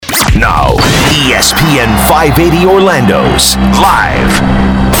Now, ESPN 580 Orlando's live,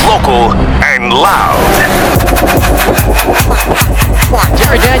 local, and loud.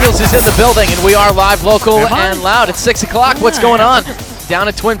 Jerry Daniels is in the building, and we are live, local, and loud. It's 6 o'clock. What's going on? Down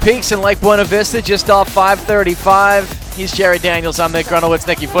at Twin Peaks in Lake Buena Vista, just off 535. He's Jerry Daniels. I'm Nick Grunowitz,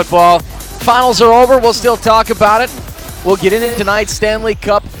 Nicky Football. Finals are over. We'll still talk about it. We'll get into tonight's Stanley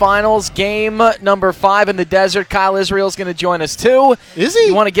Cup Finals, game number 5 in the desert. Kyle Israel's going to join us, too. Is he?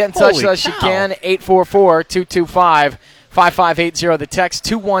 You want to get in touch with us, you can. 844-225-5580. The text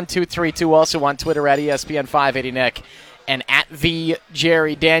 21232. Also on Twitter at ESPN 580 Nick. And at the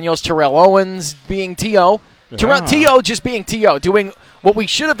Jerry Daniels. Terrell Owens being T.O. T.O. just being T.O. Doing what we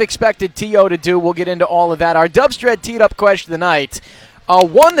should have expected T.O. to do. We'll get into all of that. Our Dubs Dread teed up question tonight.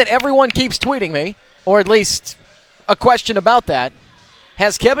 One that everyone keeps tweeting me, or at least a question about that.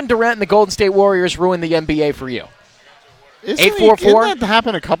 Has Kevin Durant and the Golden State Warriors ruined the NBA for you? 844 Isn't that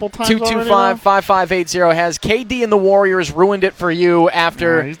happened a couple times 225-5580. Has KD and the Warriors ruined it for you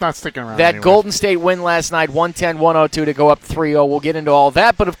after he's not sticking around that anyway. Golden State win last night, 110-102 to go up 3-0? We'll get into all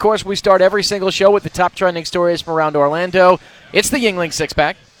that. But, of course, we start every single show with the top trending stories from around Orlando. It's the Yuengling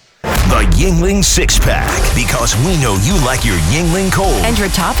Six-Pack. The Yuengling Six-Pack, because we know you like your Yuengling cold. And your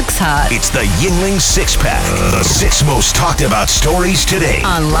topics hot. It's the Yuengling Six-Pack, the 6 most talked about stories today.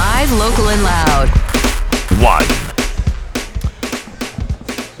 On Live, Local, and Loud. 1.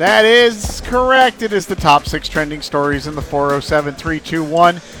 That is correct. It is the top 6 trending stories in the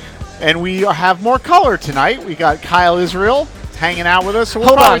 407-321. And we have more color tonight. We got Kyle Israel hanging out with us, so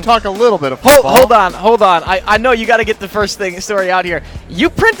we'll probably talk a little bit of football. Hold on. I know you got to get the first story out here.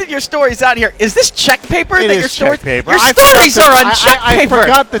 You printed your stories out here. Is this check paper? It that is your check paper. Your stories are on check paper. I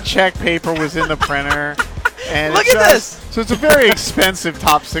forgot the check paper was in the printer. And Look at this. So it's a very expensive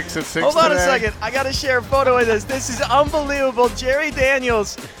top 6 at 6 Hold on today. a second. I got to share a photo of this. This is unbelievable. Jerry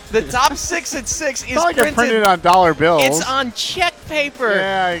Daniels, the top 6 at 6 is It's not like printed. I printed on dollar bills. It's on check paper.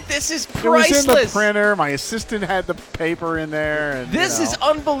 Yeah, this is It priceless. was in the printer. My assistant had the paper in there. And, This is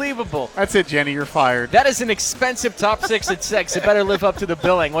unbelievable. That's it, Jenny. You're fired. That is an expensive top 6 at 6. It better live up to the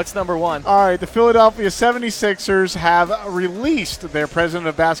billing. What's number 1? All right, the Philadelphia 76ers have released their president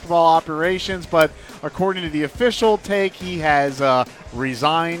of basketball operations, but according to the official take, he has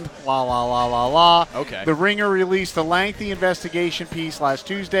resigned. Okay. The Ringer released a lengthy investigation piece last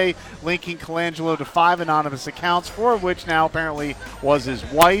Tuesday linking Colangelo to 5 anonymous accounts, 4 of which now apparently was his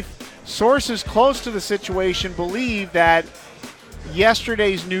wife. Sources close to the situation believe that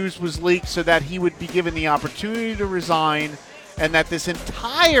yesterday's news was leaked so that he would be given the opportunity to resign, and that this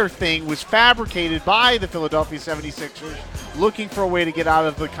entire thing was fabricated by the Philadelphia 76ers looking for a way to get out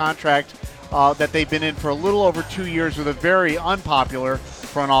of the contract that they've been in for a little over 2 years with a very unpopular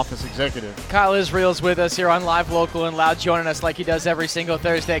front office executive. Kyle Israel's with us here on Live, Local, and Loud, joining us like he does every single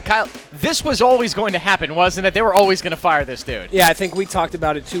Thursday. Kyle, this was always going to happen, wasn't it? They were always going to fire this dude. Yeah, I think we talked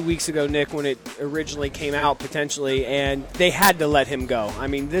about it 2 weeks ago, Nick, when it originally came out potentially, and they had to let him go. I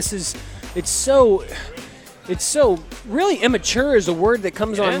mean, it's so really immature is a word that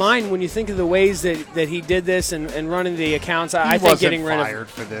comes on mind when you think of the ways that he did this and running the accounts. I think getting rid of fired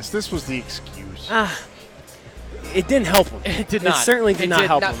for this. This was the excuse. It didn't help him. It did not. It certainly did not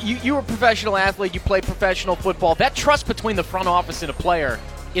help now, him. You were a professional athlete. You played professional football. That trust between the front office and a player,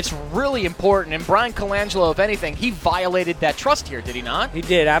 it's really important. And Brian Colangelo, if anything, he violated that trust here, did he not? He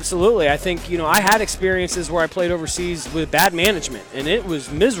did, absolutely. I think, I had experiences where I played overseas with bad management, and it was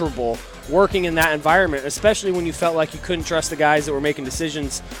miserable working in that environment, especially when you felt like you couldn't trust the guys that were making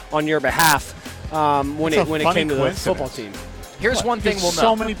decisions on your behalf when it came to the football team. Here's one thing we'll know.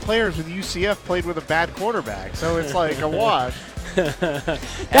 So many players with UCF played with a bad quarterback, so it's like a wash.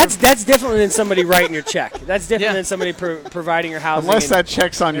 That's different than somebody writing your check. That's different than somebody providing your housing. Unless that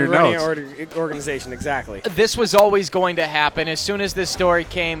check's on your notes. Organization, exactly. This was always going to happen. As soon as this story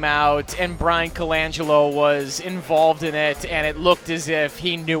came out and Brian Colangelo was involved in it, and it looked as if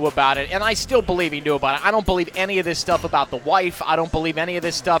he knew about it, and I still believe he knew about it. I don't believe any of this stuff about the wife. I don't believe any of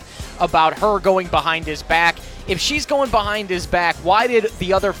this stuff about her going behind his back. If she's going behind his back, why did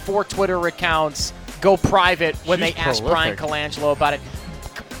the other 4 Twitter accounts go private when they asked Brian Colangelo about it?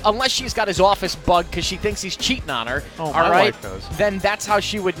 Unless she's got his office bugged because she thinks he's cheating on her, all right, then that's how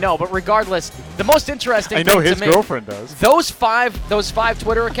she would know. But regardless, the most interesting thing to me, I know his girlfriend does. Those five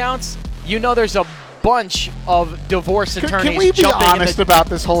Twitter accounts, there's a bunch of divorce attorneys. Can we be honest about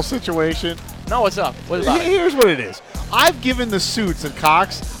this whole situation? No, what's up? What about it? Here's what it is. I've given the Suits and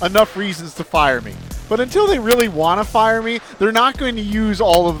Cox enough reasons to fire me. But until they really want to fire me, they're not going to use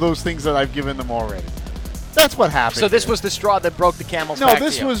all of those things that I've given them already. That's what happened. So this was the straw that broke the camel's back. No,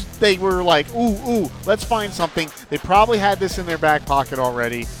 this was, they were like, ooh, let's find something. They probably had this in their back pocket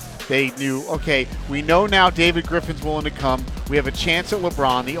already. they knew, okay, we know now David Griffin's willing to come. We have a chance at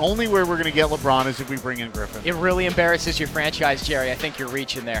LeBron. The only way we're going to get LeBron is if we bring in Griffin. It really embarrasses your franchise, Jerry. I think you're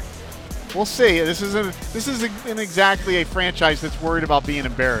reaching there. We'll see. This isn't exactly a franchise that's worried about being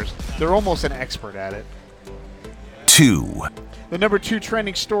embarrassed. They're almost an expert at it. 2. The number 2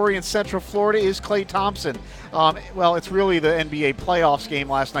 trending story in Central Florida is Klay Thompson. Well, it's really the NBA playoffs game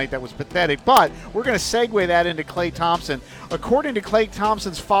last night that was pathetic, but we're going to segue that into Klay Thompson. According to Klay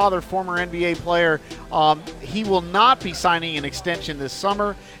Thompson's father, former NBA player, he will not be signing an extension this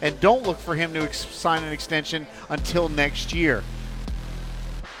summer, and don't look for him to sign an extension until next year.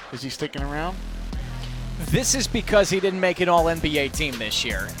 Is he sticking around? This is because he didn't make an All-NBA team this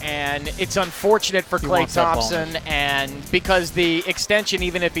year, and it's unfortunate for Klay Thompson, and because the extension,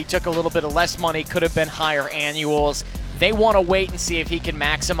 even if he took a little bit of less money, could have been higher annuals. They want to wait and see if he can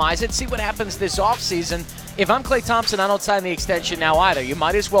maximize it, see what happens this offseason. If I'm Klay Thompson, I don't sign the extension now either. You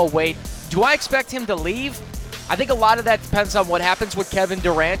might as well wait. Do I expect him to leave? I think a lot of that depends on what happens with Kevin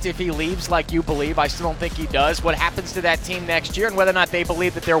Durant if he leaves like you believe. I still don't think he does. What happens to that team next year and whether or not they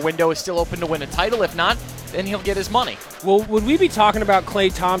believe that their window is still open to win a title. If not, then he'll get his money. Well, would we be talking about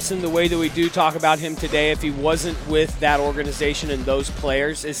Klay Thompson the way that we do talk about him today if he wasn't with that organization and those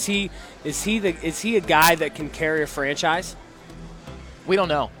players? Is he a guy that can carry a franchise? We don't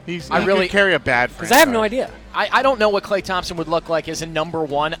know. He could carry a bad franchise. Because I have no idea. I don't know what Klay Thompson would look like as a number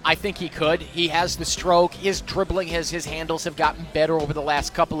 1. I think he could. He has the stroke. His dribbling, his handles have gotten better over the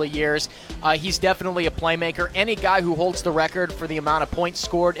last couple of years. He's definitely a playmaker. Any guy who holds the record for the amount of points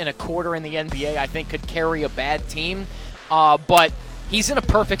scored in a quarter in the NBA, I think, could carry a bad team. But he's in a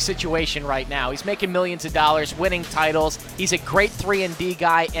perfect situation right now. He's making millions of dollars, winning titles. He's a great 3-and-D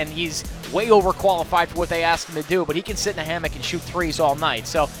guy, and he's way overqualified for what they asked him to do, but he can sit in a hammock and shoot threes all night.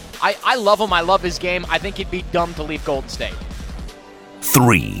 So I love him. I love his game. I think he'd be dumb to leave Golden State.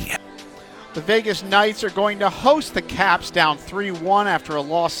 3. The Vegas Knights are going to host the Caps down 3-1 after a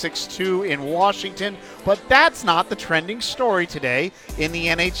loss 6-2 in Washington, but that's not the trending story today in the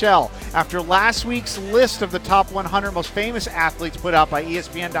NHL. After last week's list of the top 100 most famous athletes put out by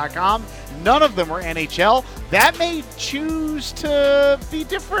ESPN.com, none of them were NHL. That may choose to be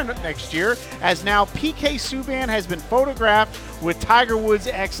different next year, as now PK Subban has been photographed with Tiger Woods'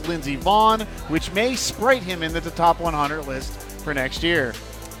 ex Lindsey Vonn, which may sprite him into the top 100 list for next year.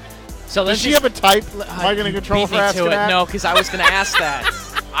 So does she have a type? Am I going to control for asking that? No, because I was going to ask that.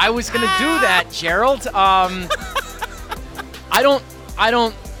 I was going to do that, Gerald. I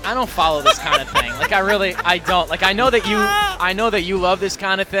don't follow this kind of thing. Like I don't. Like I know that you love this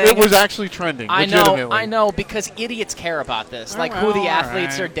kind of thing. It was actually trending. I know because idiots care about this. Like who the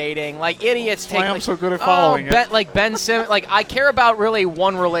athletes are dating. Like idiots take. Why I'm so good at following it. Like Ben Simmons. Like I care about really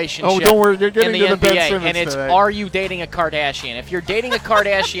one relationship. Oh, don't worry, you're getting in the to the NBA, Ben Simmons and it's today. Are you dating a Kardashian? If you're dating a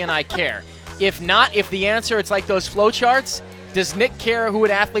Kardashian, I care. If not, if the answer it's like those flowcharts. Does Nick care who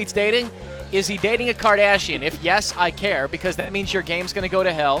an athlete's dating? Is he dating a Kardashian? If yes, I care because that means your game's going to go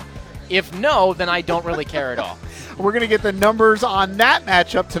to hell. If no, then I don't really care at all. We're going to get the numbers on that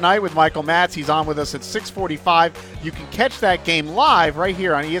matchup tonight with Michael Matz. He's on with us at 6:45. You can catch that game live right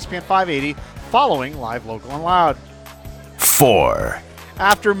here on ESPN 580 following Live, Local, and Loud. 4.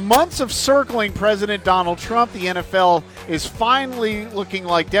 After months of circling President Donald Trump, the NFL is finally looking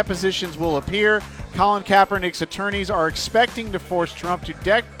like depositions will appear. Colin Kaepernick's attorneys are expecting to force Trump to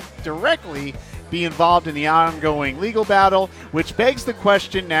directly be involved in the ongoing legal battle, which begs the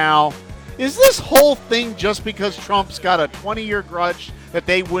question now, is this whole thing just because Trump's got a 20-year grudge that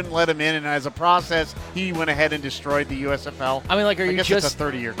they wouldn't let him in, and as a process, he went ahead and destroyed the USFL? I mean, like, it's a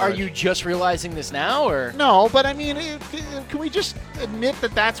 30-year grudge. Are you just realizing this now, or? No, but I mean, can we just admit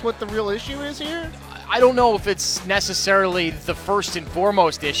that that's what the real issue is here? I don't know if it's necessarily the first and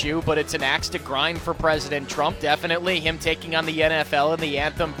foremost issue, but it's an axe to grind for President Trump, definitely. Him taking on the NFL and the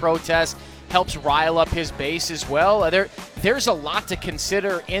anthem protest helps rile up his base as well. There's a lot to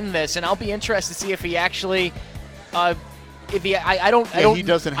consider in this, and I'll be interested to see if he actually he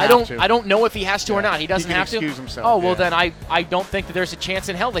doesn't have to. I don't know if he has to or not. He doesn't have to. Excuse himself. Oh well, then I don't think that there's a chance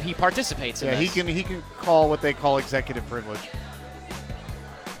in hell that he participates in this. Yeah, he can call what they call executive privilege.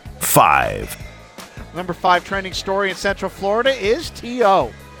 5. Number 5 trending story in Central Florida is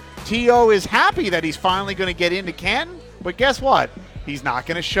T.O. T.O. is happy that he's finally going to get into Canton, but guess what? He's not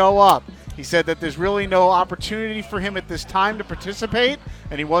going to show up. He said that there's really no opportunity for him at this time to participate,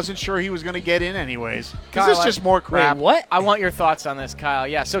 and he wasn't sure he was going to get in anyways. Because this is just more crap. Wait, what? I want your thoughts on this, Kyle.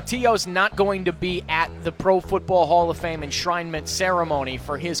 Yeah, so T.O.'s not going to be at the Pro Football Hall of Fame enshrinement ceremony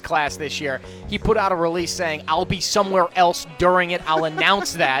for his class this year. He put out a release saying, I'll be somewhere else during it. I'll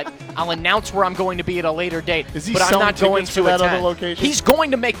announce that. I'll announce where I'm going to be at a later date. Is he but I'm selling not going tickets to for that attend. other location? He's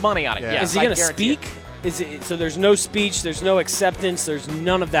going to make money on it, Yeah. yes. Is he going to speak? So there's no speech, there's no acceptance, there's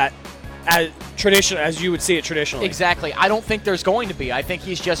none of that as you would see it traditionally. Exactly. I don't think there's going to be. I think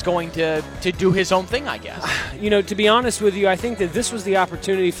he's just going to do his own thing, I guess. To be honest with you, I think that this was the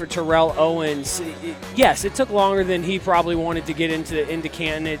opportunity for Terrell Owens. Yes, it took longer than he probably wanted to get into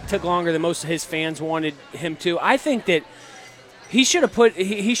Canton. It took longer than most of his fans wanted him to. I think that he should have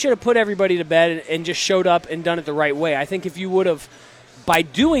put everybody to bed and just showed up and done it the right way. I think if you would have, by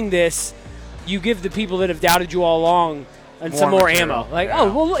doing this, you give the people that have doubted you all along and some more ammo. He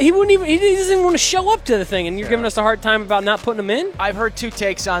doesn't even want to show up to the thing, and you're giving us a hard time about not putting him in? I've heard two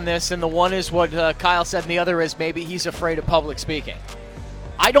takes on this, and the one is what Kyle said, and the other is maybe he's afraid of public speaking.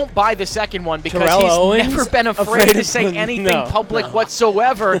 I don't buy the second one because Terrell he's Owens? never been afraid to of- say anything public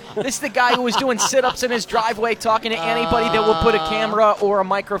whatsoever. This is the guy who was doing sit-ups in his driveway, talking to anybody that would put a camera or a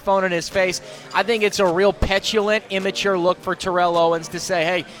microphone in his face. I think it's a real petulant, immature look for Terrell Owens to say,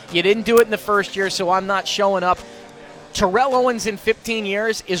 hey, you didn't do it in the first year, so I'm not showing up. Terrell Owens in 15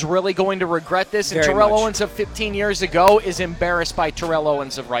 years is really going to regret this, and Very Terrell much. Owens of 15 years ago is embarrassed by Terrell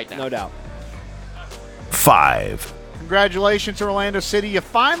Owens of right now. No doubt. 5. Congratulations, Orlando City. You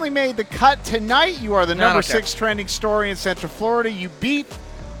finally made the cut tonight. You are the No, I number don't care. 6 trending story in Central Florida. You beat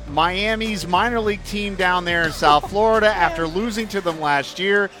Miami's minor league team down there in South Florida after losing to them last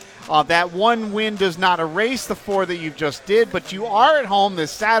year. That one win does not erase the 4 that you just did, but you are at home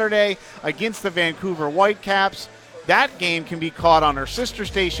this Saturday against the Vancouver Whitecaps. That game can be caught on our sister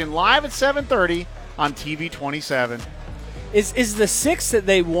station live at 7:30 on TV 27. Is the 6 that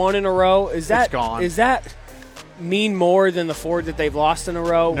they won in a row, is that gone. Is that mean more than the 4 that they've lost in a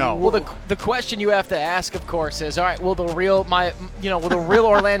row? No. Well, the question you have to ask, of course, is, all right, will the real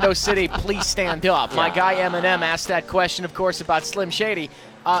Orlando City please stand up? My guy Eminem asked that question, of course, about Slim Shady.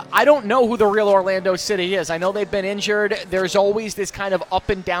 I don't know who the real Orlando City is. I know they've been injured. There's always this kind of up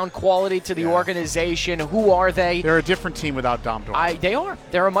and down quality to the organization. Who are they? They're a different team without Dom Dwyer. They are.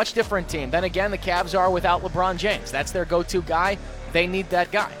 They're a much different team. Then again, the Cavs are without LeBron James. That's their go-to guy. They need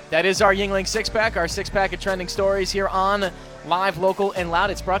that guy. That is our Yingling six-pack, our six-pack of trending stories here on Live, Local, and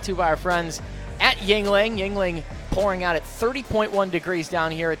Loud. It's brought to you by our friends at Yingling. Yingling pouring out at 30.1 degrees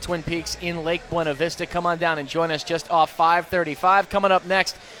down here at Twin Peaks in Lake Buena Vista. Come on down and join us just off 535. Coming up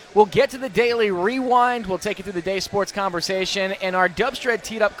next, we'll get to the Daily Rewind. We'll take you through the day's sports conversation. And our Dubstred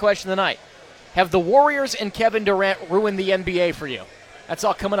teed-up question of the night. Have the Warriors and Kevin Durant ruined the NBA for you? That's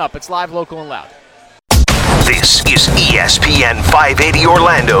all coming up. It's Live, Local, and Loud. This is ESPN 580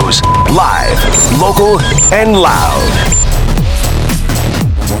 Orlando's Live, Local, and Loud.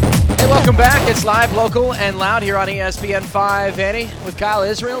 Hey, welcome back. It's Live, Local, and Loud here on ESPN 580 with Kyle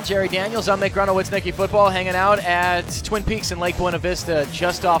Israel, Jerry Daniels. I'm Nick Grunowitz, Nicky Football, hanging out at Twin Peaks in Lake Buena Vista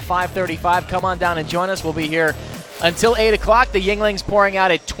just off 535. Come on down and join us. We'll be here until 8 o'clock. The Yingling's pouring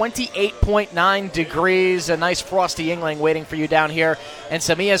out at 28.9 degrees. A nice frosty Yingling waiting for you down here. And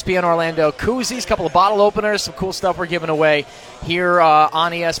some ESPN Orlando koozies, a couple of bottle openers, some cool stuff we're giving away here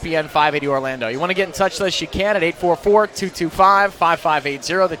on ESPN 580 Orlando. You want to get in touch with us, you can at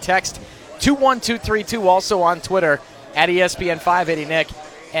 844-225-5580. The text 21232. Also on Twitter at ESPN 580 Nick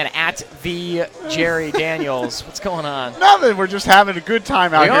and at the Jerry Daniels. What's going on? Nothing. We're just having a good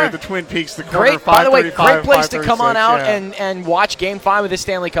time out We here are. at the Twin Peaks. The corner Great, by the way, 535, great place to come on out 536, and watch Game 5 of the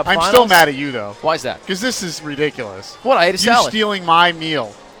Stanley Cup I'm Finals. still mad at you, though, Why is that? because this is ridiculous. What? I ate a You salad. stealing my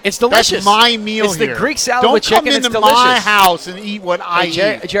meal. It's delicious. That's my meal it's here. the Greek salad Don't with chicken. come It's into delicious. my house and eat what I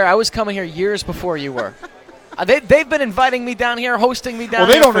Hey, eat. Jerry, I was coming here years before you were. They've been inviting me down here, hosting me down Well,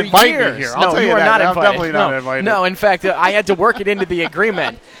 they here don't for invite me years. here. I'll No, tell you you are that. not I'm invited. definitely not invited. No, in fact, I had to work it into the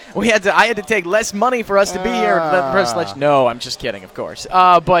agreement. I had to take less money for us to be here. No, I'm just kidding, of course.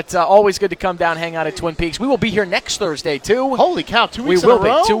 But always good to come down, hang out at Twin Peaks. We will be here next Thursday, too. Holy cow, 2 weeks We will in a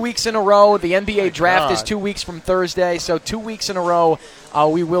row? be 2 weeks in a row. The NBA draft is God. 2 weeks from Thursday, so 2 weeks in a row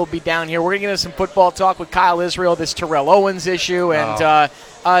we will be down here. We're going to get into some football talk with Kyle Israel, this Terrell Owens issue, and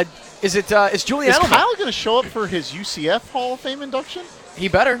is Julian Is Edelman? Kyle going to show up for his UCF Hall of Fame induction? He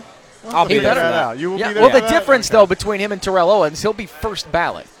better. I'll be He there better. for that. You will be there Well, for the that? difference, Okay. though, between him and Terrell Owens, he'll be first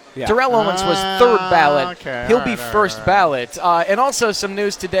ballot. Yeah. Terrell Owens was third ballot. Okay, He'll all be right, all first right. ballot. And also some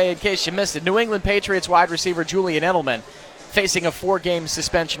news today, in case you missed it. New England Patriots wide receiver Julian Edelman facing a 4-game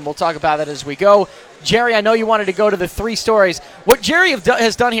suspension. We'll talk about that as we go. Jerry, I know you wanted to go to the 3 stories. What Jerry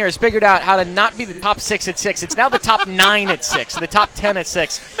has done here is figured out how to not be the top 6 at 6. It's now the top 9 at 6, the top 10 at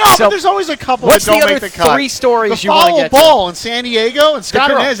 6. No, so but there's always a couple what's that don't the make other the cut. 3 stories the you want to get to? ball in San Diego, and Scott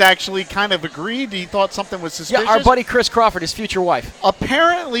girl. Inez actually kind of agreed. He thought something was suspicious. Yeah, our buddy Chris Crawford, his future wife.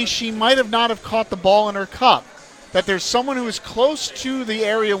 Apparently, she might have not have caught the ball in her cup. That there's someone who is close to the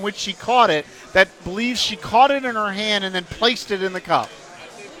area in which she caught it that believes she caught it in her hand and then placed it in the cup.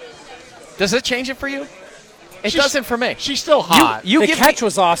 Does it change it for you? It doesn't for me. She's still hot. You the give catch me,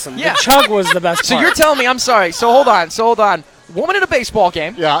 was awesome. Yeah. The chug was the best So part. you're telling me, I'm sorry. So hold on. Woman in a baseball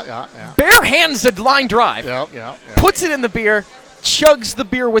game. Yeah. Bare hands the line drive. Yeah. Puts it in the beer. Chugs the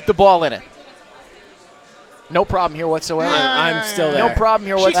beer with the ball in it. No problem here whatsoever. I'm still there. No problem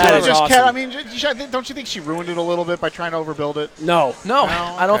here She could whatsoever. have just awesome. kept. I mean, don't you think she ruined it a little bit by trying to overbuild it? No. No,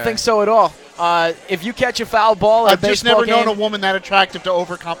 I don't okay. think so at all. If you catch a foul ball at a I've just baseball never known a game, woman that attractive to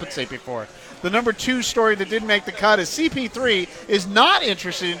overcompensate before. The number 2 story that didn't make the cut is CP3 is not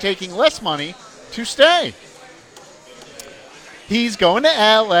interested in taking less money to stay. He's going to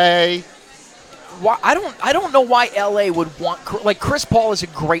L.A. I don't know why LA would want, like, Chris Paul is a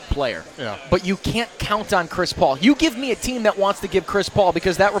great player. Yeah. But you can't count on Chris Paul. You give me a team that wants to give Chris Paul,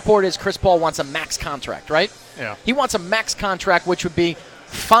 because that report is Chris Paul wants a max contract, right? Yeah. He wants a max contract, which would be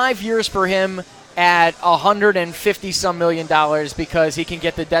 5 years for him at $150-some million, because he can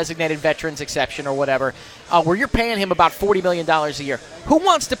get the designated veterans exception or whatever, where you're paying him about $40 million a year. Who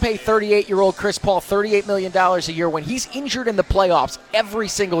wants to pay 38-year-old Chris Paul $38 million a year when he's injured in the playoffs every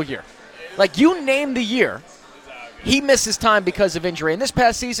single year? Like, you name the year, he misses time because of injury. And this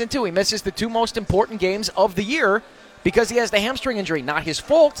past season, too, he misses the 2 most important games of the year because he has the hamstring injury. Not his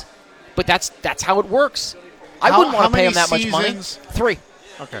fault, but that's how it works. I wouldn't want to pay him that much money. 3.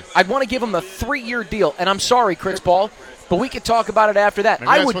 Okay. I'd want to give him a 3-year deal. And I'm sorry, Chris Paul, but we could talk about it after that.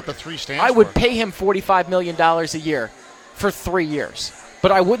 Maybe that's what the 3 stands I would for. pay him $45 million a year for 3 years.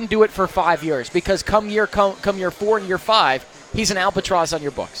 But I wouldn't do it for 5 years, because come year 4 and year 5, he's an albatross on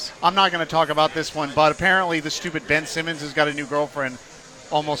your books. I'm not going to talk about this one, but apparently the stupid Ben Simmons has got a new girlfriend.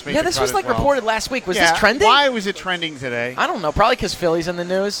 Almost made the This cut was as like well. reported last week. Was Yeah, this trending? Why was it trending today? I don't know. Probably because Philly's in the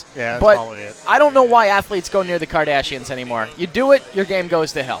news. Yeah, that's but probably it. I don't know why athletes go near the Kardashians anymore. You do it, your game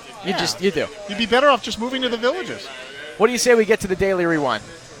goes to hell. You do. You'd be better off just moving to the Villages. What do you say we get to the Daily Rewind?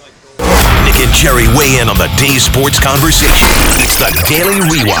 Nick and Jerry weigh in on the day's sports conversation. It's the Daily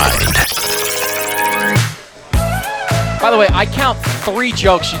Rewind. By the way, I count 3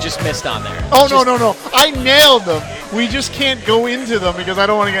 jokes you just missed on there. Oh, no. I nailed them. We just can't go into them because I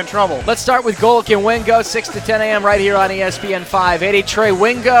don't want to get in trouble. Let's start with Golic and Wingo, 6 to 10 a.m. right here on ESPN 580. Trey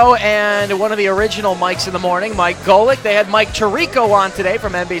Wingo and one of the original Mikes in the morning, Mike Golic. They had Mike Tirico on today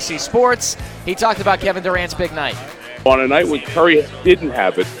from NBC Sports. He talked about Kevin Durant's big night. On a night when Curry didn't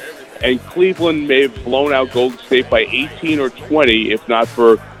have it, and Cleveland may have blown out Golden State by 18 or 20, if not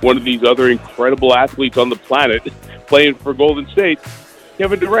for one of these other incredible athletes on the planet playing for Golden State,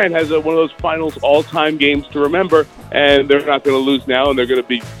 Kevin Durant has one of those finals all-time games to remember, and they're not going to lose now, and they're going to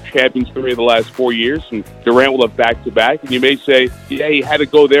be champions 3 of the last 4 years, and Durant will have back-to-back. And you may say, yeah, he had to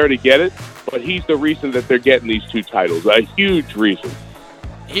go there to get it, but he's the reason that they're getting these 2 titles, a huge reason.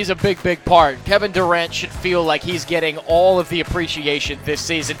 He's a big Part. Kevin Durant should feel like he's getting all of the appreciation this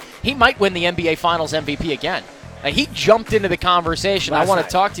season. He might win the NBA Finals MVP again. He jumped into the conversation. I want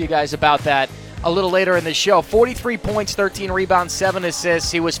to talk to you guys about that a little later in the show. 43 points, 13 rebounds, 7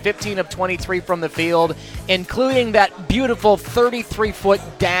 assists. He was 15 of 23 from the field, including that beautiful 33-foot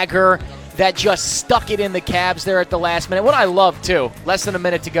dagger that just stuck it in the Cavs there at the last minute. What I love, too, less than a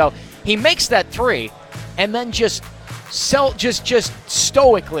minute to go, he makes that 3 and then just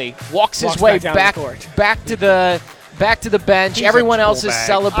stoically walks his way back to the bench. He's Everyone a else is bag. I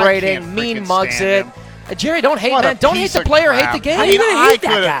celebrating. can't Mean freaking mugs stand it. him. Jerry, don't hate, What man. a Don't hate piece the of player, crap. hate the game. How you gonna hate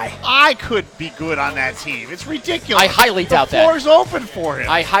that guy? I could be good on that team. It's ridiculous. I highly doubt that. The floor's open for him.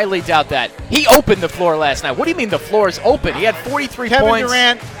 I highly doubt that. He opened the floor last night. What do you mean the floor is open? He had 43 Kevin points.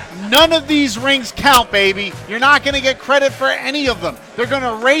 Durant, none of these rings count, baby. You're not going to get credit for any of them. They're going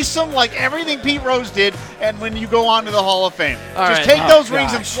to erase them like everything Pete Rose did and when you go on to the Hall of Fame. All Just right. take those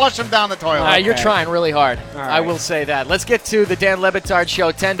rings and flush them down the toilet. You're trying really hard. right. I will say that. Let's get to the Dan Le Batard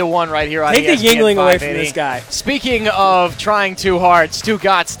Show, 10 to 1 right here on Take the ESPN Yingling away from 580. this guy. Speaking of trying too hard, Stu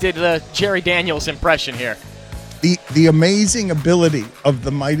Gatz did the Jerry Daniels impression here. The amazing ability of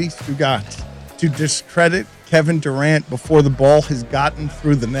the mighty Stugotz to discredit Kevin Durant before the ball has gotten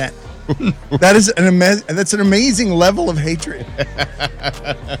through the net. That's an amazing level of hatred.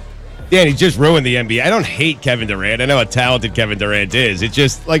 Dan, he just ruined the NBA. I don't hate Kevin Durant. I know how talented Kevin Durant is. It's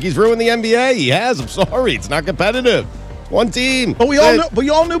just like he's ruined the NBA. He has. I'm sorry. It's not competitive. One team. But we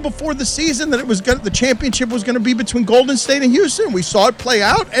all knew before the season that the championship was going to be between Golden State and Houston. We saw it play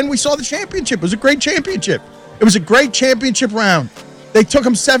out, and we saw the championship. It was a great championship. It was a great championship round. They took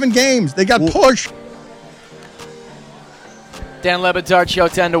them 7 games. They got pushed. Dan Le Batard Show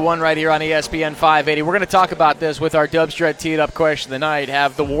 10-1 right here on ESPN 580. We're going to talk about this with our Dubs Dread teed up question of the night.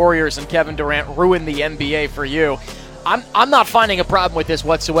 Have the Warriors and Kevin Durant ruined the NBA for you? I'm not finding a problem with this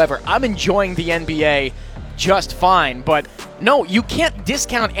whatsoever. I'm enjoying the NBA just fine, but no, you can't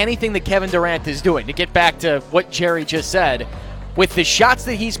discount anything that Kevin Durant is doing. To get back to what Jerry just said, with the shots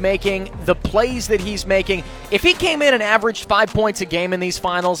that he's making, the plays that he's making, if he came in and averaged 5 points a game in these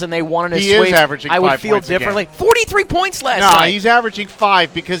finals and they wanted to sweep, I would feel differently. 43 points last night. No, he's averaging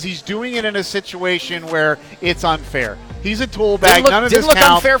 5 because he's doing it in a situation where it's unfair. He's a tool bag. None of this counts. Didn't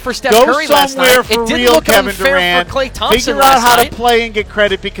look unfair for Steph Curry last night. Go somewhere for real Kevin Durant. For Klay Thompson Figure out how to play and get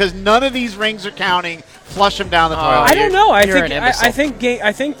credit because none of these rings are counting. Flush him down the toilet. I don't know. I think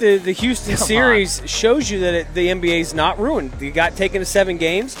the Houston series shows you that the NBA's not ruined. You got taken to 7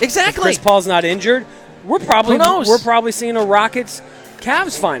 games. Exactly. If Chris Paul's not injured, we're probably seeing a Rockets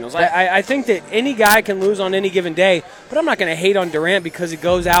Cavs finals. I think that any guy can lose on any given day, but I'm not going to hate on Durant because he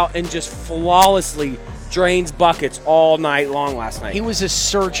goes out and just flawlessly drains buckets all night long last night. He was a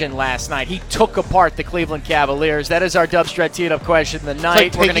surgeon last night. He took apart the Cleveland Cavaliers. That is our Dubs Dread teed up question of the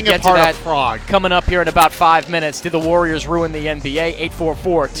night. We're going to get to that coming up here in about 5 minutes. Did the Warriors ruin the NBA?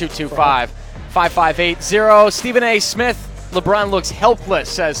 844-225-5580. Stephen A. Smith, LeBron looks helpless,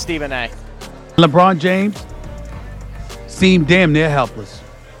 says Stephen A. LeBron James seemed damn near helpless.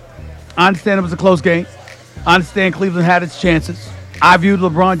 I understand it was a close game. I understand Cleveland had its chances. I viewed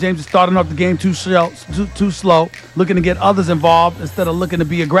LeBron James as starting off the game too slow, looking to get others involved instead of looking to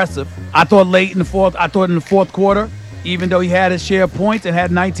be aggressive. I thought in the fourth quarter, even though he had his share of points and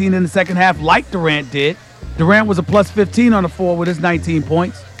had 19 in the second half like Durant did, Durant was a plus 15 on the floor with his 19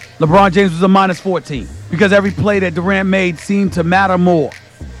 points. LeBron James was a minus 14 because every play that Durant made seemed to matter more.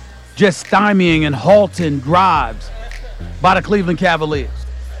 Just stymieing and halting drives by the Cleveland Cavaliers.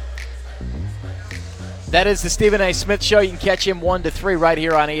 That is the Stephen A. Smith Show. You can catch him 1 to 3 right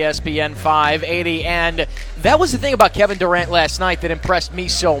here on ESPN 580. And that was the thing about Kevin Durant last night that impressed me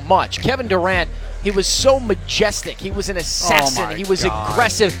so much. Kevin Durant, he was so majestic. He was an assassin. He was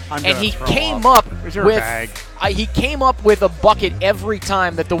aggressive, and he came up with a bucket every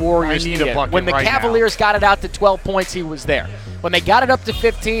time that the Warriors needed. When the Cavaliers got it out to 12 points, he was there. When they got it up to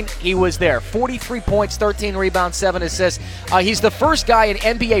 15, he was there. 43 points, 13 rebounds, 7 assists. He's the first guy in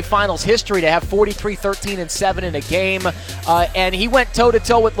NBA Finals history to have 43, 13, and 7 in a game. And he went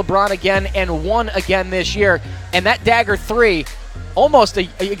toe-to-toe with LeBron again and won again this year. And that dagger 3, almost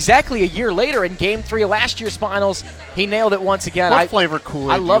exactly a year later in Game 3 of last year's Finals, he nailed it once again. What flavor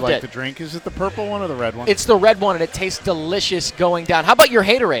Kool-Aid do you like to it. drink? Is it the purple one or the red one? It's the red one, and it tastes delicious going down. How about your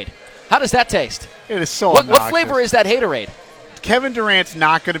Haterade? How does that taste? It is so obnoxious. What flavor is that Haterade? Kevin Durant's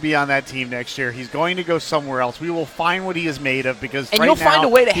not going to be on that team next year. He's going to go somewhere else. We will find what he is made of because you'll find a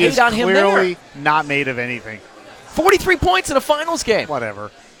way to hate on him there. Clearly not made of anything. 43 points in a finals game. Whatever.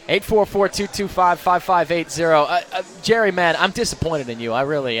 844-225-5580. Jerry, man, I'm disappointed in you. I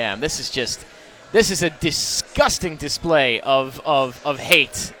really am. This is a disgusting display of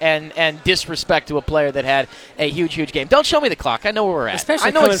hate and disrespect to a player that had a huge game. Don't show me the clock. I know where we're at.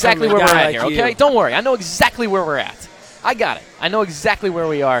 I know exactly where we're at here, okay? Don't worry. I know exactly where we're at. I got it. I know exactly where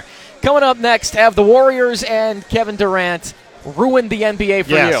we are. Coming up next, have the Warriors and Kevin Durant ruined the NBA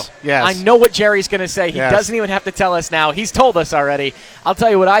for you. Yes. I know what Jerry's going to say. He doesn't even have to tell us now. He's told us already. I'll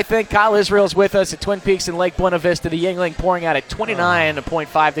tell you what I think. Kyle Israel's with us at Twin Peaks and Lake Buena Vista. The Yingling pouring out at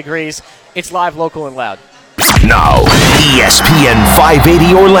 29.5 degrees. It's live, local, and loud. Now, ESPN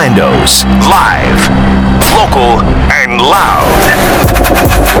 580 Orlando's live, local, and loud.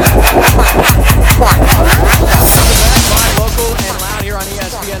 Local and loud here on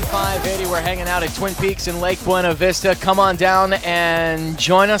ESPN 580. We're hanging out at Twin Peaks in Lake Buena Vista. Come on down and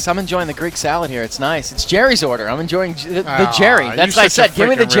join us. I'm enjoying the Greek salad here. It's nice. It's Jerry's order. I'm enjoying the Jerry. That's what I said. Give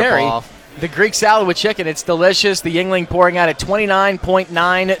me the Jerry. The Greek salad with chicken. It's delicious. The Yingling pouring out at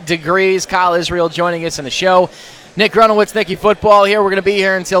 29.9 degrees. Kyle Israel joining us in the show. Nick Grunowitz, Nicky Football here. We're going to be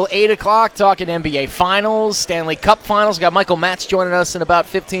here until 8 o'clock talking NBA Finals, Stanley Cup Finals. We've got Michael Matz joining us in about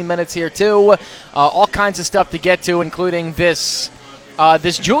 15 minutes here, too. All kinds of stuff to get to, including this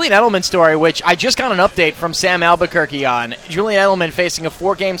Julian Edelman story, which I just got an update from Sam Albuquerque on. Julian Edelman facing a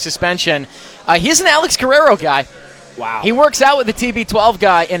 4-game suspension. He's an Alex Guerrero guy. Wow. He works out with the TB12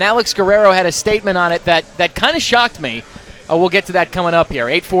 guy, and Alex Guerrero had a statement on it that kind of shocked me. We'll get to that coming up here.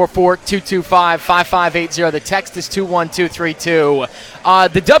 844-225-5580. The text is 21232.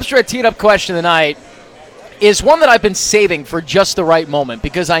 The Dubs Dread teed up question of the night is one that I've been saving for just the right moment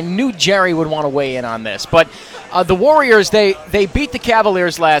because I knew Jerry would want to weigh in on this. But the Warriors, they beat the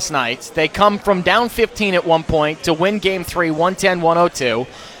Cavaliers last night. They come from down 15 at one point to win Game 3, 110-102.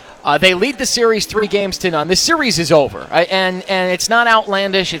 They lead the series 3-0. The series is over, and it's not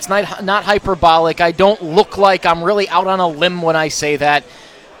outlandish. It's not hyperbolic. I don't look like I'm really out on a limb when I say that.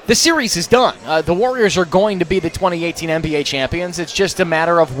 The series is done. The Warriors are going to be the 2018 NBA champions. It's just a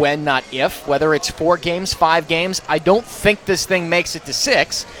matter of when, not if. Whether it's 4 games, 5 games. I don't think this thing makes it to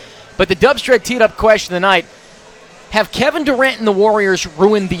 6. But the Dubs Dread teed up question tonight. Have Kevin Durant and the Warriors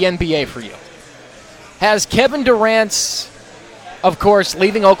ruined the NBA for you? Has Kevin Durant's, of course,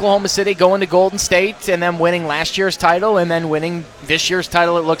 leaving Oklahoma City, going to Golden State, and then winning last year's title, and then winning this year's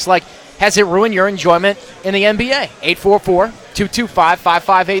title, it looks like, has it ruined your enjoyment in the NBA?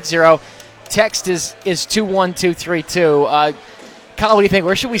 844-225-5580. Text is 21232. Kyle, what do you think?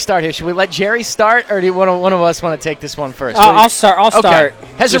 Where should we start here? Should we let Jerry start, or do one of us want to take this one first? I'll start. Okay.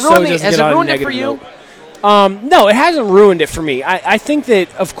 Has it ruined it for you? No, it hasn't ruined it for me. I think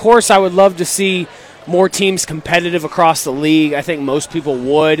that, of course, I would love to see more teams competitive across the league. I think most people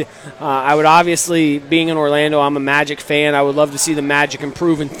would. I would obviously, being in Orlando, I'm a Magic fan. I would love to see the Magic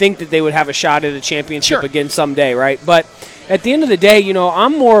improve and think that they would have a shot at a championship again someday, right? But at the end of the day,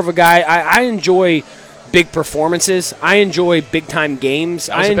 I'm more of a guy, I enjoy big performances. I enjoy big-time games.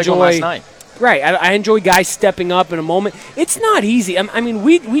 That was a big one last night. Right. I enjoy guys stepping up in a moment. It's not easy. I mean,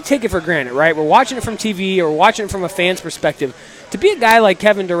 we take it for granted, right? We're watching it from TV or watching it from a fan's perspective. To be a guy like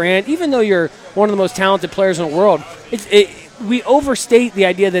Kevin Durant, even though you're one of the most talented players in the world, we overstate the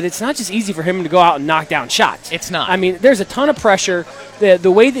idea that it's not just easy for him to go out and knock down shots. It's not. I mean, there's a ton of pressure.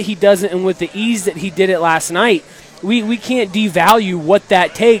 The way that he does it and with the ease that he did it last night, we can't devalue what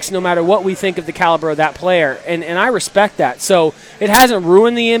that takes no matter what we think of the caliber of that player. And I respect that. So it hasn't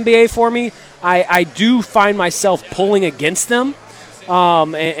ruined the NBA for me. I do find myself pulling against them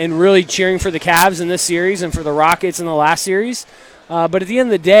and really cheering for the Cavs in this series and for the Rockets in the last series. But at the end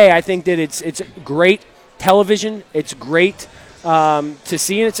of the day, I think that it's great television. It's great to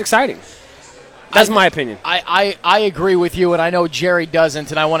see, and it's exciting. That's my opinion. I agree with you, and I know Jerry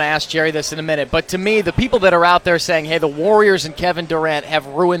doesn't, and I want to ask Jerry this in a minute. But to me, the people that are out there saying, hey, the Warriors and Kevin Durant have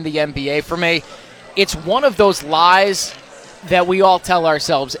ruined the NBA for me, it's one of those lies that we all tell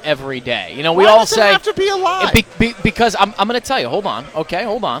ourselves every day. We all say it have to be a lie? Because I'm going to tell you. Hold on. Okay,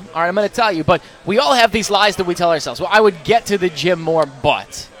 hold on. All right, I'm going to tell you. But we all have these lies that we tell ourselves. Well, I would get to the gym more,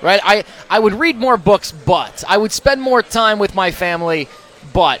 but. Right? I would read more books, but. I would spend more time with my family,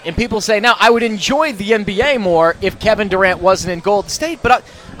 but. And people say, now, I would enjoy the NBA more if Kevin Durant wasn't in Golden State. But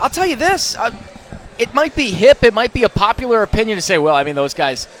I'll tell you this. It might be hip. It might be a popular opinion to say, well, I mean, those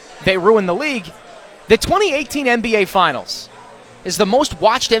guys, they ruined the league. The 2018 NBA Finals is the most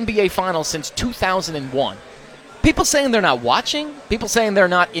watched NBA Finals since 2001. People saying they're not watching, people saying they're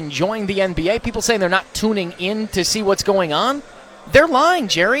not enjoying the NBA, people saying they're not tuning in to see what's going on, they're lying,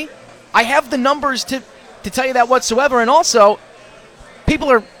 Jerry. I have the numbers to tell you that whatsoever. And also,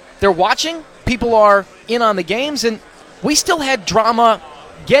 they're watching, people are in on the games, and we still had drama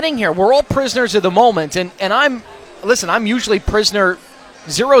getting here. We're all prisoners of the moment, and I'm usually prisoner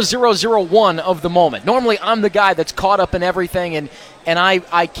 0001 of the moment. Normally, I'm the guy that's caught up in everything, and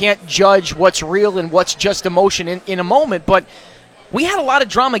I can't judge what's real and what's just emotion in a moment. But we had a lot of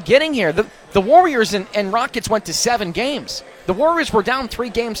drama getting here. The Warriors and Rockets went to 7 games. The Warriors were down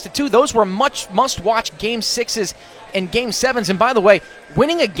 3-2. Those were must-watch Game 6s and Game 7s. And by the way,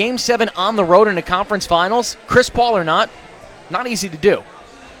 winning a Game 7 on the road in a conference finals, Chris Paul or not easy to do.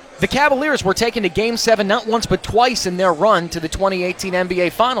 The Cavaliers were taken to Game 7 not once but twice in their run to the 2018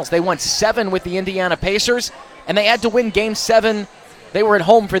 NBA Finals. They went 7 with the Indiana Pacers, and they had to win Game 7. They were at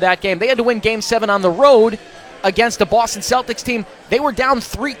home for that game. They had to win Game 7 on the road against the Boston Celtics team. They were down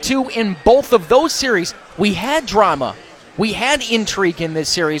 3-2 in both of those series. We had drama. We had intrigue in this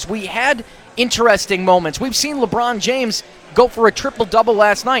series. We had interesting moments. We've seen LeBron James go for a triple-double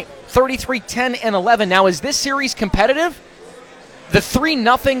last night, 33, 10, and 11. Now, is this series competitive? The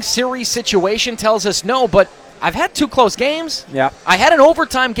 3-0 series situation tells us no, but I've had 2 close games. Yeah. I had an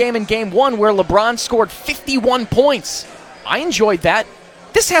overtime game in Game 1 where LeBron scored 51 points. I enjoyed that.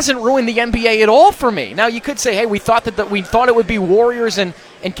 This hasn't ruined the NBA at all for me. Now, you could say, hey, we thought it would be Warriors and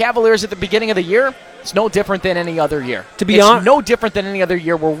Cavaliers at the beginning of the year. It's no different than any other year. It's no different than any other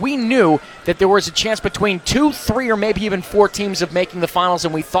year where we knew that there was a chance between 2, 3, or maybe even 4 teams of making the finals,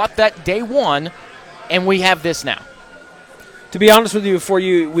 and we thought that day one, and we have this now. To be honest with you, before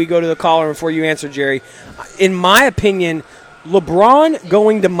we go to the caller and before you answer, Jerry, in my opinion, LeBron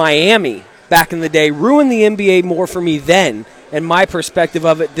going to Miami back in the day ruined the NBA more for me then and my perspective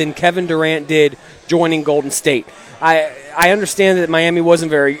of it than Kevin Durant did joining Golden State. I understand that Miami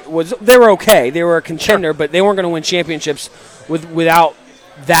they were okay. They were a contender, but they weren't going to win championships without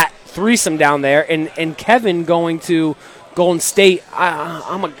that threesome down there. And Kevin going to Golden State,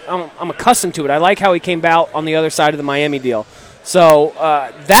 I'm accustomed to it. I like how he came about on the other side of the Miami deal. So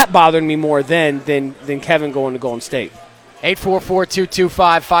that bothered me more than Kevin going to Golden State.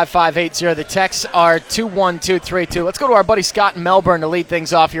 844-225-5580. The texts are 21232. Let's go to our buddy Scott in Melbourne to lead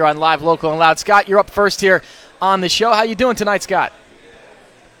things off here on Live, Local, and Loud. Scott, you're up first here on the show. How you doing tonight, Scott?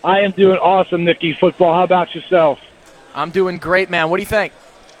 I am doing awesome, Nicky. Football. How about yourself? I'm doing great, man. What do you think?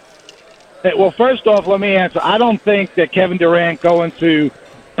 Hey, well, first off, let me answer. I don't think that Kevin Durant going to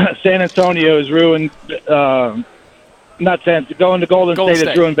San Antonio has ruined going to Golden State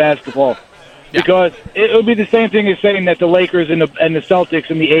has ruined basketball. Yeah. Because it would be the same thing as saying that the Lakers and the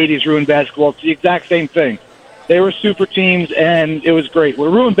Celtics in the 80s ruined basketball. It's the exact same thing. They were super teams, and it was great. What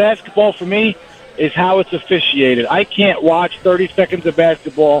ruined basketball for me is how it's officiated. I can't watch 30 seconds of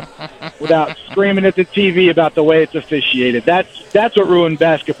basketball without screaming at the TV about the way it's officiated. That's what ruined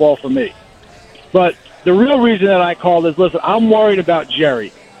basketball for me. But the real reason that I called is, listen, I'm worried about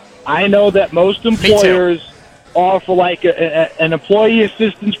Jerry. I know that most employers offer like an employee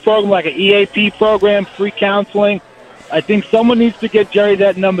assistance program, like an EAP program, free counseling. I think someone needs to get Jerry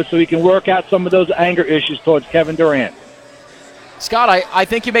that number so he can work out some of those anger issues towards Kevin Durant. Scott, I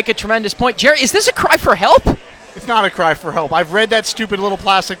think you make a tremendous point. Jerry, is this a cry for help? It's not a cry for help. I've read that stupid little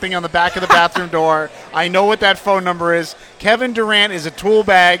plastic thing on the back of the bathroom door. I know what that phone number is. Kevin Durant is a tool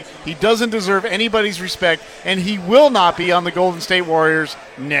bag. He doesn't deserve anybody's respect, and he will not be on the Golden State Warriors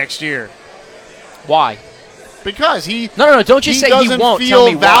next year. Why? Because he No, don't you say he won't.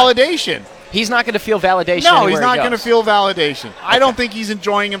 Tell me validation. Why. He's not going to feel validation. No, he's not going to feel validation. Okay. I don't think he's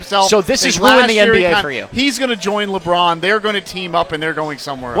enjoying himself. So this is ruining the NBA for you. He's going to join LeBron. They're going to team up, and they're going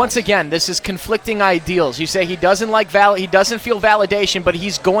somewhere else. Once again, this is conflicting ideals. You say he doesn't he doesn't feel validation, but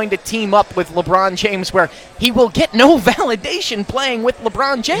he's going to team up with LeBron James, where he will get no validation playing with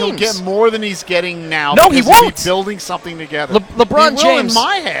LeBron James. He'll get more than he's getting now. No, he won't. He'll be building something together. LeBron James, in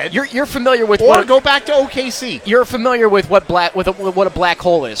my head. You're familiar with go back to OKC. You're familiar with what a black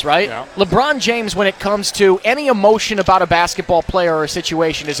hole is, right? Yeah. LeBron James, when it comes to any emotion about a basketball player or a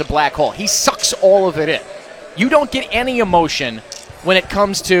situation, is a black hole. He sucks all of it in. You don't get any emotion when it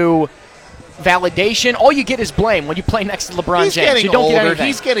comes to validation. All you get is blame when you play next to LeBron James. You don't get anything.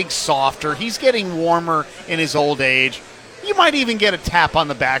 He's getting softer. He's getting warmer in his old age. You might even get a tap on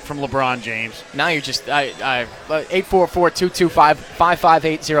the back from LeBron James. Now you're just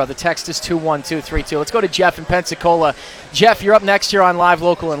 844-225-5580. The text is 21232. Let's go to Jeff in Pensacola. Jeff, you're up next here on Live,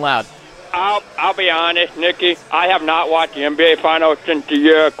 Local, and Loud. I'll be honest, Nicky. I have not watched the NBA Finals since the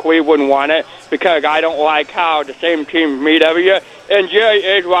year Cleveland won it because I don't like how the same teams meet every year. And Jerry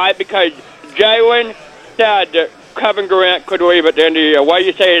is right because Jalen said that Kevin Durant could leave at the end of the year. Why do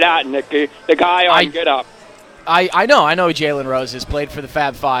you say that, Nicky? The guy on Get Up. I know Jalen Rose has played for the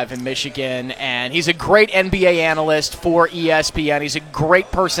Fab Five in Michigan, and he's a great NBA analyst for ESPN. He's a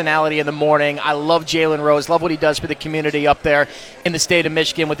great personality in the morning. I love Jalen Rose, love what he does for the community up there in the state of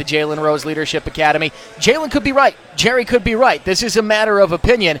Michigan with the Jalen Rose Leadership Academy. Jalen could be right. Jerry could be right. This is a matter of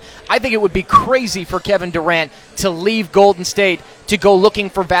opinion. I think it would be crazy for Kevin Durant to leave Golden State to go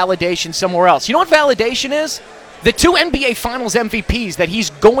looking for validation somewhere else. You know what validation is? The two NBA Finals MVPs that he's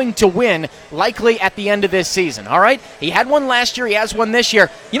going to win likely at the end of this season, all right? He had one last year. He has one this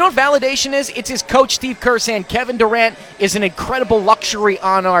year. You know what validation is? It's his coach, Steve Kerr, saying Kevin Durant is an incredible luxury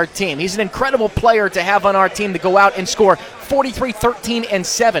on our team. He's an incredible player to have on our team to go out and score 43, 13, and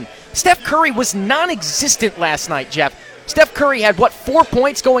 7. Steph Curry was non-existent last night, Jeff. Steph Curry had, 4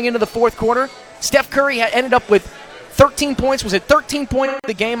 points going into the fourth quarter? Steph Curry ended up with 13 points. Was it 13 points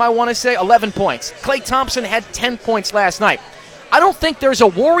the game, I want to say? 11 points. Klay Thompson had 10 points last night. I don't think there's a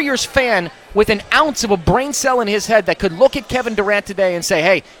Warriors fan with an ounce of a brain cell in his head that could look at Kevin Durant today and say,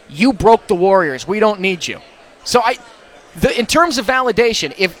 hey, you broke the Warriors. We don't need you. So in terms of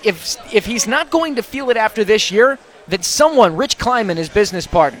validation, if he's not going to feel it after this year, then someone, Rich Kleiman, his business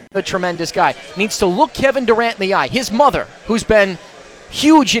partner, the tremendous guy, needs to look Kevin Durant in the eye. His mother, who's been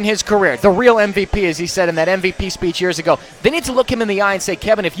huge in his career, the real MVP, as he said in that MVP speech years ago. They need to look him in the eye and say,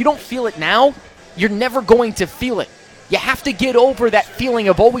 Kevin, if you don't feel it now, you're never going to feel it. You have to get over that feeling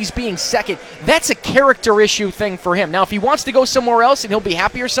of always being second. That's a character issue thing for him. Now, if he wants to go somewhere else and he'll be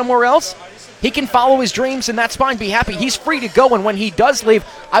happier somewhere else, he can follow his dreams and that's fine, be happy. He's free to go, and when he does leave,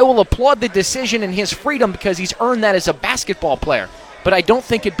 I will applaud the decision and his freedom because he's earned that as a basketball player. But I don't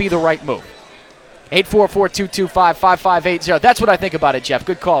think it'd be the right move. 844-225-5580. That's what I think about it, Jeff.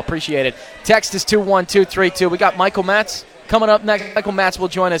 Good call. Appreciate it. Text is 21232. We got Michael Metz Coming up next, Michael Matz will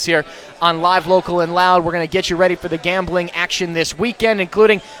join us here on Live, Local, and Loud. We're going to get you ready for the gambling action this weekend,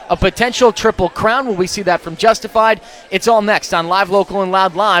 including a potential Triple Crown. Will we see that from Justified? It's all next on Live, Local, and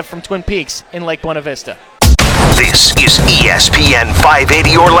Loud, live from Twin Peaks in Lake Buena Vista. This is ESPN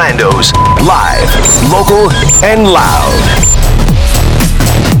 580 Orlando's Live, Local, and Loud.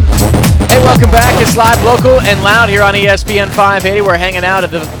 Hey, welcome back. It's Live, Local, and Loud here on ESPN 580. We're hanging out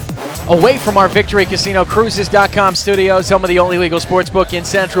away from our Victory Casino Cruises.com studios, home of the only legal sports book in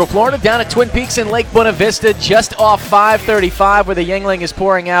Central Florida, down at Twin Peaks in Lake Buena Vista, just off 535, where the Yuengling is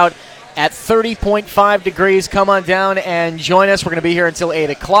pouring out at 30.5 degrees. Come on down and join us. We're going to be here until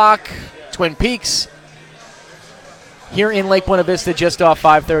 8 o'clock. Twin Peaks here in Lake Buena Vista, just off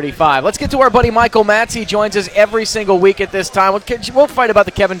 535. Let's get to our buddy Michael Matz. He joins us every single week at this time. We'll fight about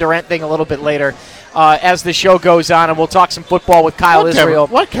the Kevin Durant thing a little bit later as the show goes on, and we'll talk some football with Kyle Israel.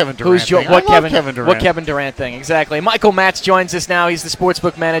 What Kevin Durant thing? What Kevin Durant thing, exactly. Michael Matz joins us now. He's the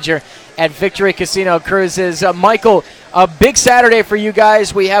sportsbook manager at Victory Casino Cruises. Michael, a big Saturday for you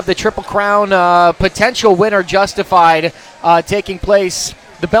guys. We have the Triple Crown potential winner Justified taking place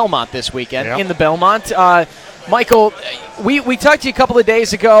the Belmont this weekend, in the Belmont. Michael, we talked to you a couple of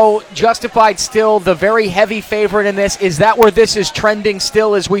days ago. Justified still the very heavy favorite in this. Is that where this is trending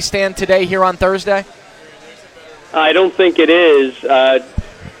still as we stand today here on Thursday? I don't think it is.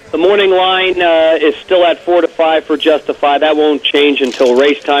 The morning line is still at 4-5 for Justified. That won't change until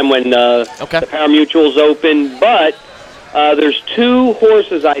race time when the pari-mutuels open. But there's two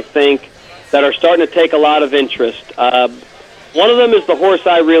horses, I think, that are starting to take a lot of interest. One of them is the horse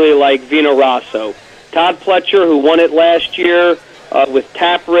I really like, Vino Rosso. Todd Pletcher, who won it last year with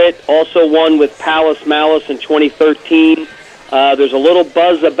Tapwrit, also won with Palace Malice in 2013. There's a little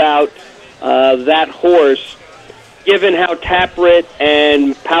buzz about that horse, given how Tapwrit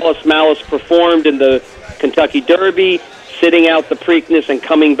and Palace Malice performed in the Kentucky Derby, sitting out the Preakness and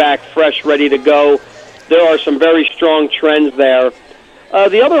coming back fresh, ready to go. There are some very strong trends there.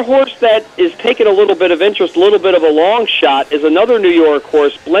 The other horse that is taking a little bit of interest, a little bit of a long shot, is another New York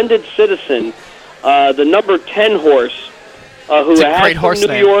horse, Blended Citizen. The number 10 horse, who has some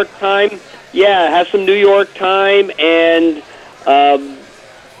New York time. Yeah, has some New York time and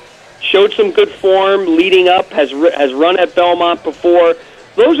showed some good form leading up, has run at Belmont before.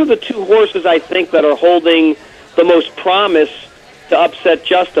 Those are the two horses, I think, that are holding the most promise to upset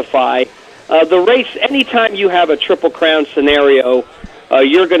Justify. The race, anytime you have a Triple Crown scenario,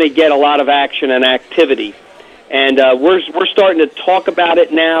 you're going to get a lot of action and activity. And we're starting to talk about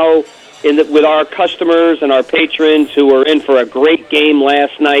it now with our customers and our patrons who were in for a great game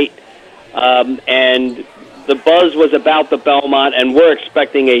last night. And the buzz was about the Belmont, and we're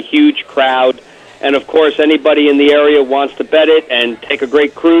expecting a huge crowd. And, of course, anybody in the area wants to bet it and take a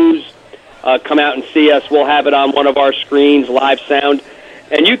great cruise, come out and see us. We'll have it on one of our screens, live sound.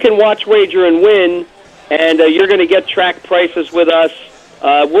 And you can watch, wager, and win, and you're going to get track prices with us.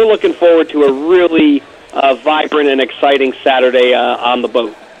 We're looking forward to a really vibrant and exciting Saturday on the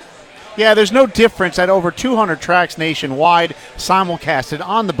boat. Yeah, there's no difference at over 200 tracks nationwide, simulcasted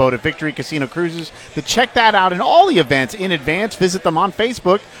on the boat at Victory Casino Cruises. To check that out and all the events in advance, visit them on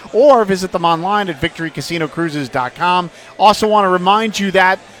Facebook or visit them online at victorycasinocruises.com. Also want to remind you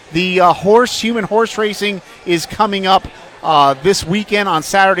that the human horse racing is coming up this weekend on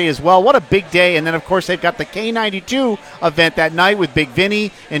Saturday as well. What a big day. And then, of course, they've got the K92 event that night with Big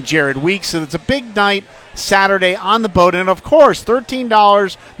Vinny and Jared Weeks. So it's a big night Saturday on the boat. And, of course,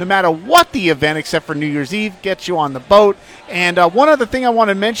 $13 no matter what the event except for New Year's Eve gets you on the boat. And one other thing I want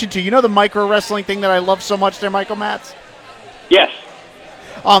to mention to you, the micro wrestling thing that I love so much there, Michael Matz? Yes.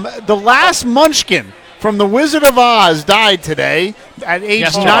 The last Munchkin from The Wizard of Oz died today at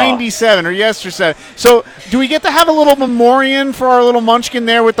age 97 or yesterday. So do we get to have a little memoriam for our little Munchkin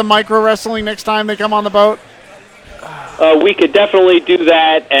there with the micro wrestling next time they come on the boat? We could definitely do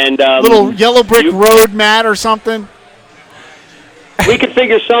that. And little yellow brick road mat or something? We could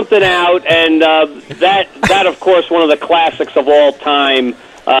figure something out, and that, of course, one of the classics of all time,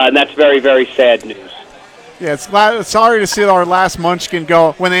 and that's very, very sad news. Yeah, it's sorry to see our last Munchkin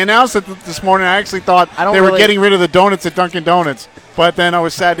go. When they announced it this morning, I actually thought they were getting rid of the donuts at Dunkin' Donuts. But then I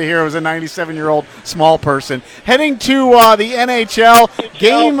was sad to hear it was a 97-year-old small person. Heading to the NHL,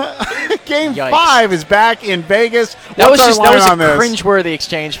 Game 5 is back in Vegas. That was a cringeworthy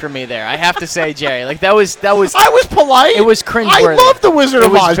exchange for me there. I have to say, Jerry. That was. I was polite. It was cringeworthy. I love the Wizard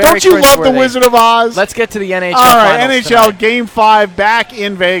of Oz. Don't you love the Wizard of Oz? Let's get to the NHL. All right, finals NHL tonight. Game 5 back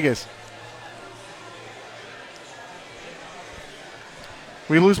in Vegas.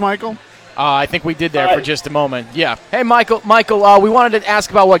 We lose Michael? I think we did there for just a moment. Yeah. Hey, Michael, we wanted to ask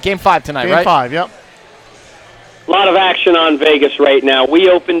about Game 5 tonight, right? Game 5, yep. A lot of action on Vegas right now. We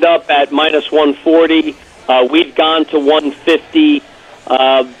opened up at minus 140. We've gone to 150.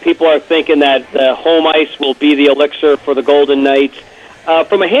 People are thinking that the home ice will be the elixir for the Golden Knights.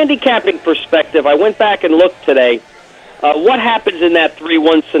 From a handicapping perspective, I went back and looked today. What happens in that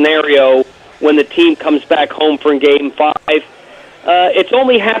 3-1 scenario when the team comes back home from Game 5? It's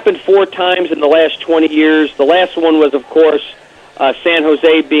only happened 4 times in the last 20 years. The last one was, of course, San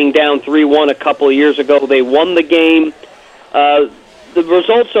Jose being down 3-1 a couple of years ago. They won the game. The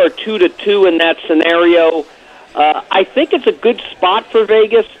results are 2-2 in that scenario. I think it's a good spot for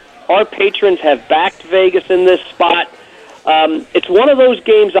Vegas. Our patrons have backed Vegas in this spot. It's one of those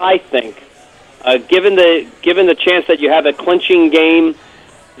games, I think, given the chance that you have a clinching game,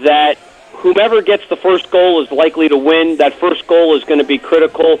 that whomever gets the first goal is likely to win. That first goal is going to be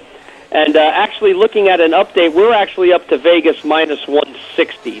critical. And actually, looking at an update, we're actually up to Vegas minus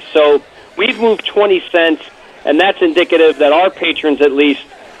 160. So we've moved 20 cents, and that's indicative that our patrons, at least,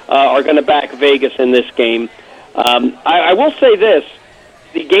 are going to back Vegas in this game. I will say this.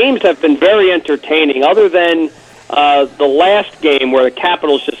 The games have been very entertaining, other than the last game where the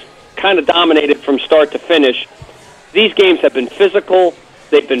Capitals just kind of dominated from start to finish. These games have been physical.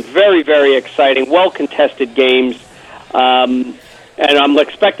 They've been very, very exciting, well-contested games. And I'm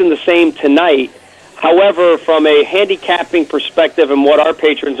expecting the same tonight. However, from a handicapping perspective and what our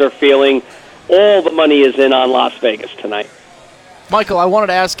patrons are feeling, all the money is in on Las Vegas tonight. Michael, I wanted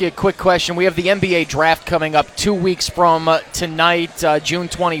to ask you a quick question. We have the NBA draft coming up 2 weeks from tonight, June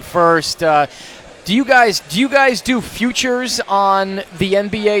 21st. Do you guys do futures on the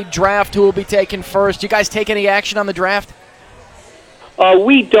NBA draft? Who will be taken first? Do you guys take any action on the draft?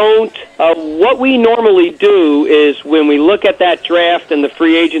 We don't. What we normally do is when we look at that draft and the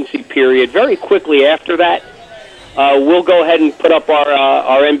free agency period, very quickly after that, we'll go ahead and put up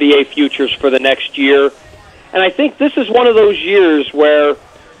our NBA futures for the next year. And I think this is one of those years where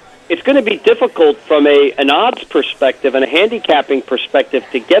it's going to be difficult from an odds perspective and a handicapping perspective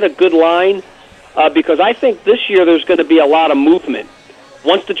to get a good line, because I think this year there's going to be a lot of movement.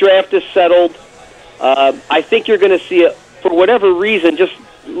 Once the draft is settled, I think you're going to see, for whatever reason, just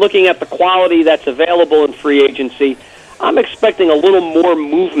looking at the quality that's available in free agency, I'm expecting a little more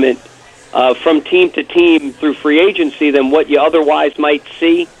movement from team to team through free agency than what you otherwise might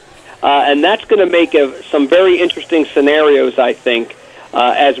see. And that's going to make some very interesting scenarios, I think,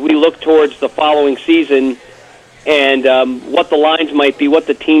 as we look towards the following season and what the lines might be, what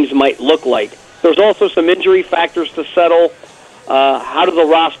the teams might look like. There's also some injury factors to settle. How do the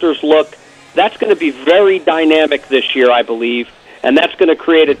rosters look? That's going to be very dynamic this year, I believe, and that's going to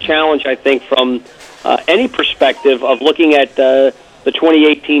create a challenge, I think, from any perspective of looking at the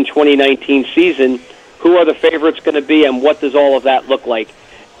 2018-2019 season. Who are the favorites going to be, and what does all of that look like?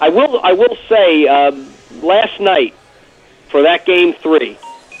 I will say, last night for that Game 3.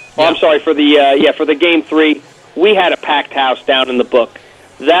 Oh, I'm sorry, for the Game 3, we had a packed house down in the book.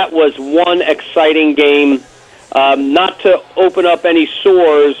 That was one exciting game. Not to open up any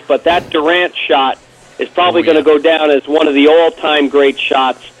sores, but that Durant shot is probably going to go down as one of the all-time great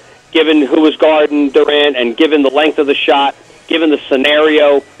shots, given who was guarding Durant and given the length of the shot, given the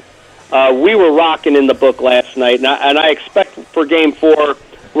scenario. We were rocking in the book last night, and I expect for Game 4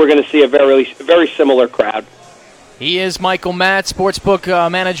 we're going to see a very, very similar crowd. He is Michael Matt, sportsbook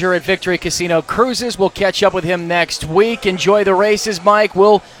manager at Victory Casino Cruises. We'll catch up with him next week. Enjoy the races, Mike.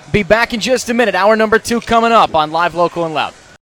 We'll be back in just a minute. Hour number 2 coming up on Live, Local, and Loud.